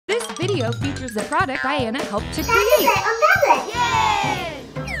video features the product Diana helped to That's create. it, on tablet.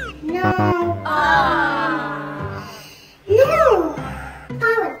 Yay! No. Ah! No.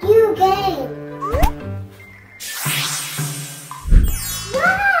 How a new game.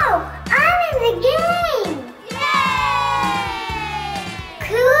 Wow, I'm in the game. Yay!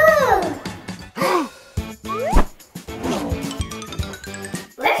 Cool.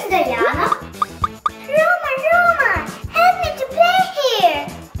 Where's Diana? Roma, help me to play here.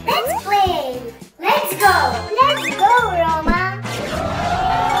 Let's play. Let's go. Let's go, Roma.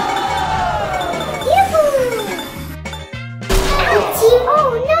 Yoo-hoo. Ouchie.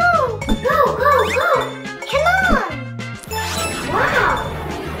 Oh no. Go, go, go. Come on. Wow.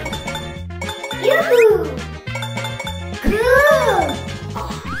 Yoo-hoo. Cool.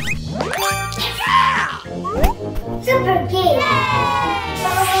 Super game.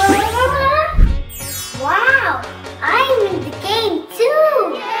 Wow, I'm in the game too.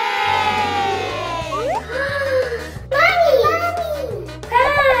 Mommy!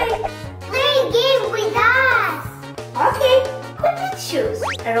 Hi! Play a game with us. Okay, who will choose?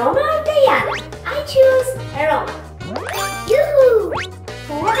 Roma or Diana? I choose Roma. Yoo-hoo!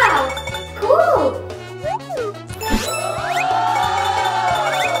 Wow, cool!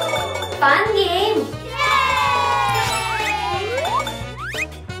 Fun game!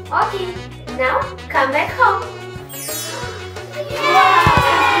 Okay, now come back home.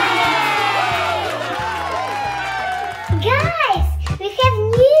 Guys, we have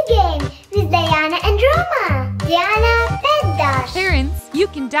new game with Diana and Roma. Diana Pet Dash. Parents, you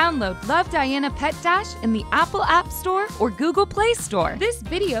can download Love Diana Pet Dash in the Apple App Store or Google Play Store. This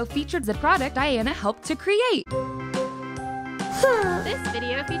video features the product Diana helped to create. This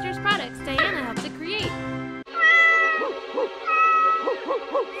video features products Diana helped to create.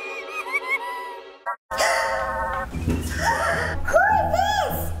 Who is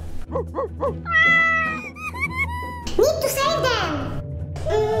this? Need to save them.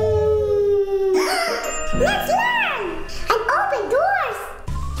 Let's learn and open doors.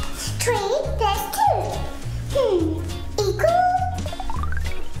 3 plus 2. Equal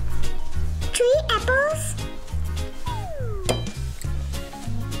 3 apples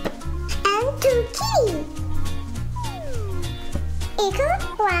and 2 kitty. Equal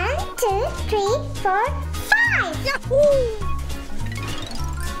 1, 2, 3, 4, 5. Yahoo!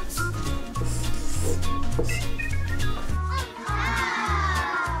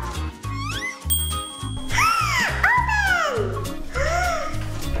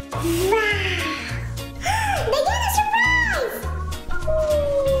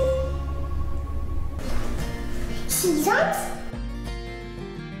 Seasons?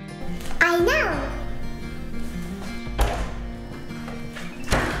 I know.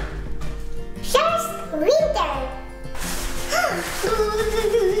 First, winter.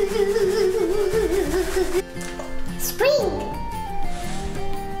 Spring.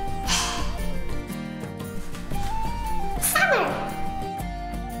 Summer.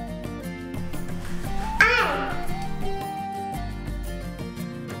 Autumn.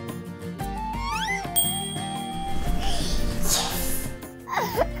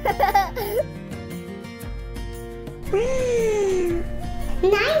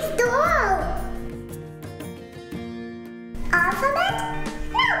 Nice doll! Alphabet?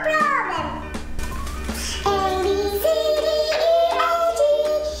 No problem! A, B, C, D, E, F, G,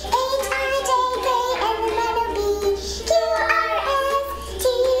 H, I, J, K, L, M, N, O, P, Q, R, S, T,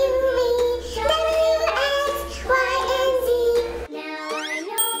 U, V, W, X, Y, and Z. Now I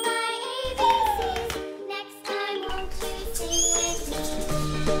know my ABCs. Next time won't you sing with me?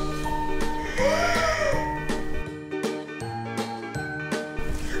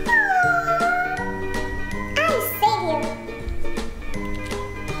 I'll save you.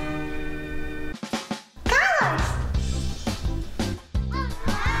 Colors.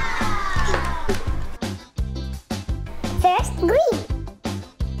 First, green.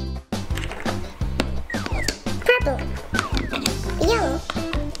 Purple. Yellow.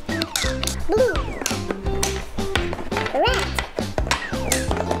 Blue. Red.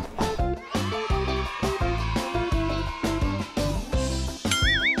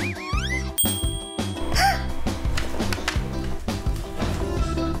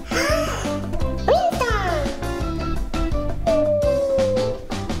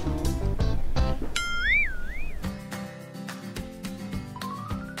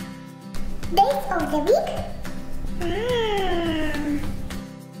 Days of the week?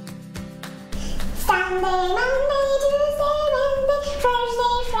 Sunday, Monday, Tuesday, Wednesday,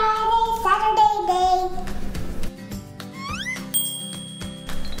 Thursday, Friday, Saturday day.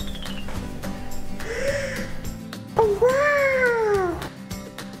 Wow!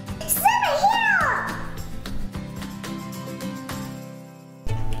 So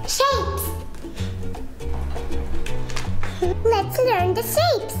Let's learn the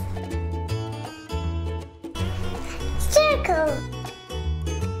shapes. Circle,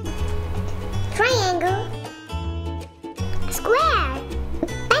 triangle, square,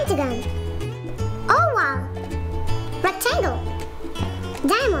 pentagon, oval, rectangle,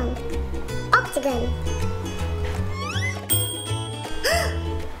 diamond, octagon.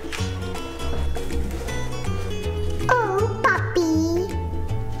 Oh, puppy,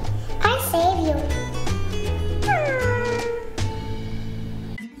 I'll save you.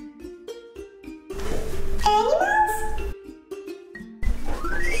 Animals?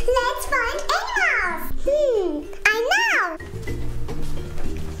 Let's find animals. I know.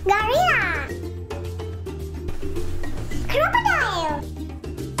 Gorilla, crocodile.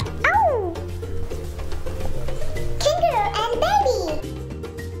 Oh, kangaroo and baby.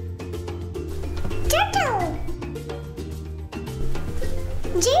 Turtle,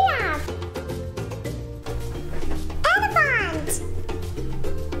 giraffe, elephant,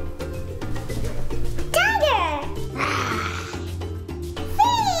 tiger,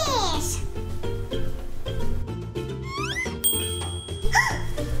 fish.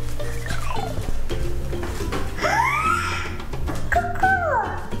 Cuckoo.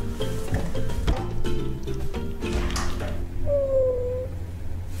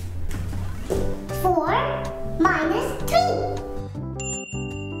 4 minus 3.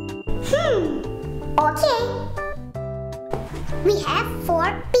 Okay. We have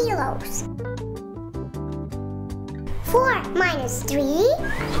 4 pillows. 4 minus 3.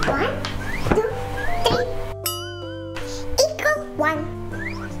 1, 2, 3. Equal 1.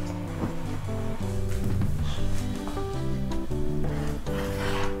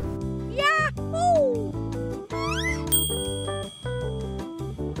 Yahoo!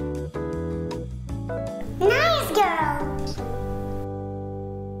 Nice girl.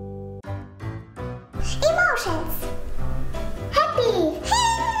 Emotions. Happy,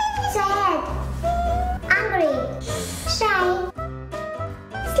 sad, angry, shy,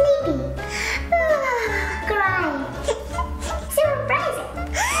 sleepy, cry, surprising,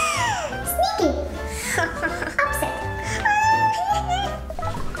 sneaky, upset.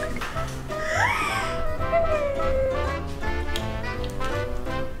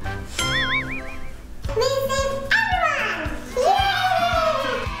 Visit everyone! Yay!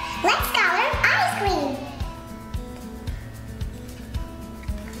 Let's color ice cream.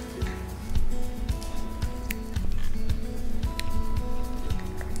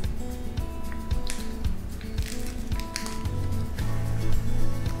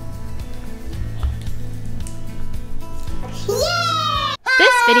 Yay!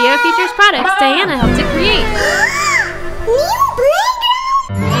 This video features products Diana helped to create. New playground?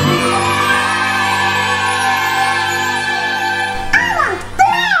 I want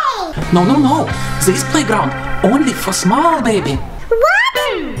play! No, no, no. This playground only for small baby. What?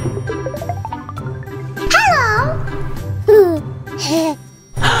 Hello?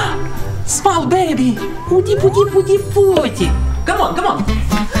 Small baby. Putty, putty, putty, putty. Come on, come on.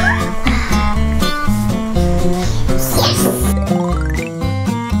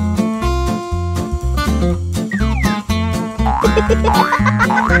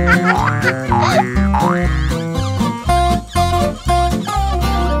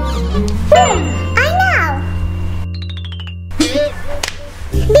 I know.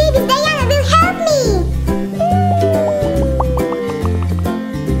 Baby Diana will help me.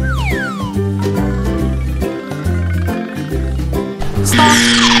 Stop.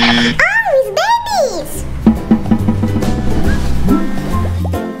 Oh, it's babies.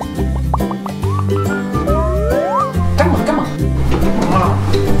 Come on, come on.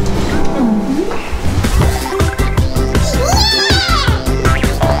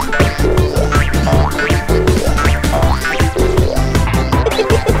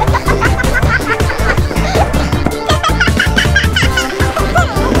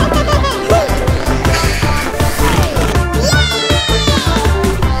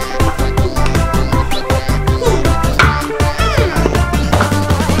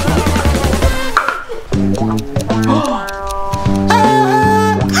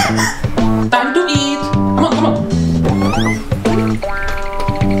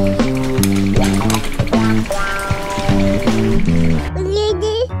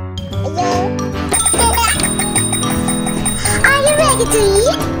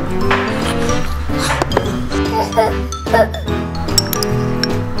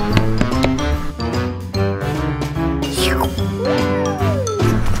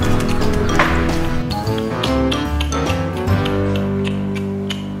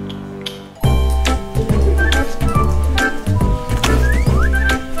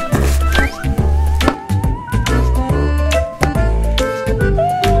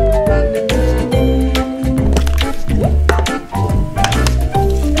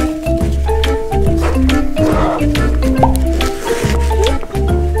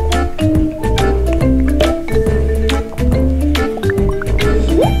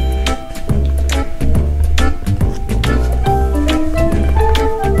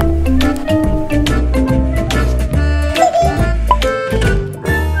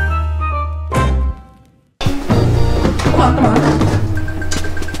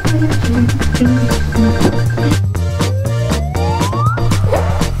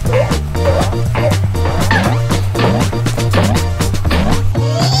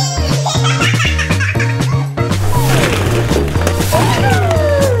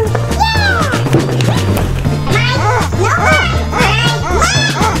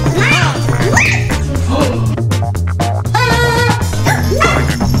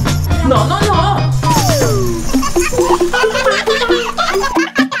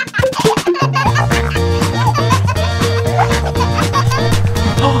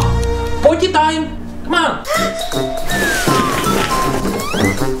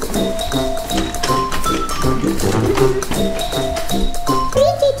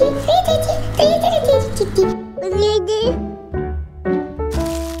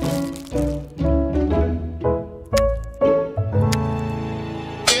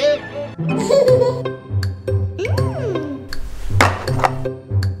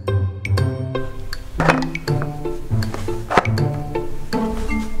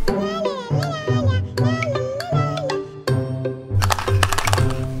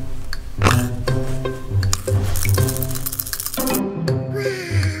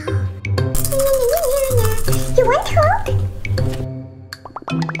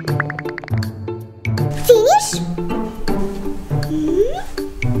 Nice!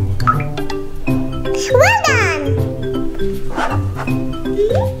 Well done!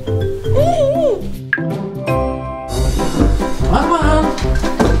 Come on!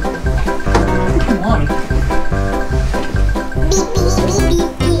 Come on! Beep, beep, beep,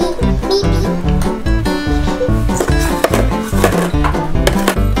 beep, beep, beep, beep.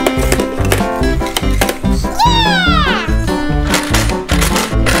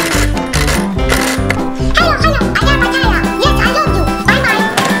 Hello, hello, I am a Diana. Yes, I love you. Bye bye.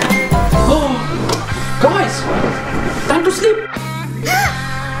 Oh! Guys! Time to sleep!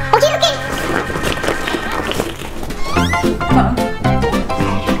 Okay, okay. Come on!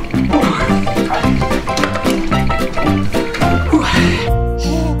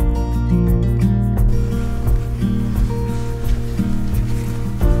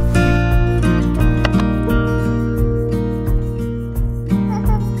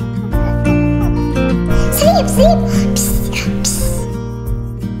 Sleep, sleep. Psst, psst.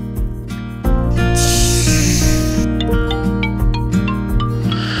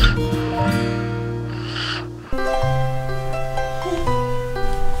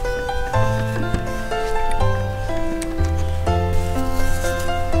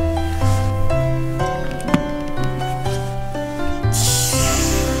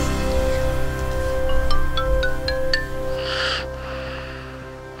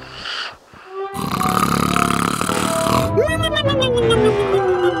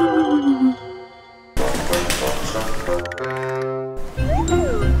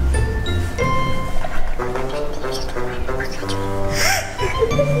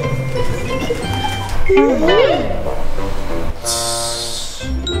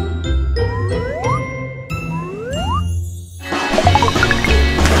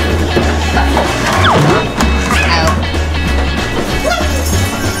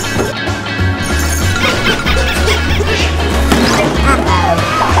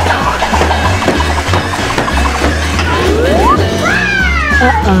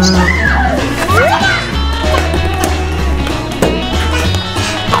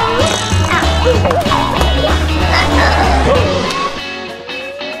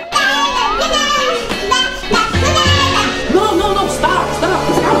 No, stop!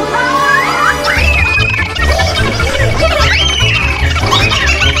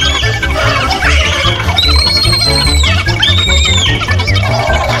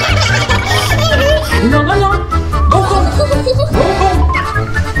 No! Go home! Go home!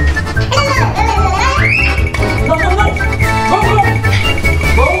 No! Go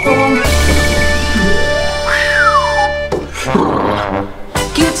home!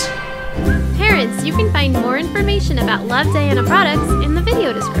 Kids! Parents, you can find more information about Love Diana products in the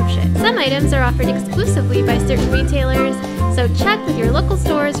video description. Some items are offered exclusively by certain retailers, so check with your local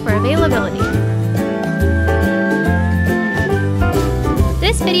stores for availability.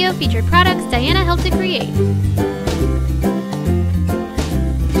 This video featured products Diana helped to create.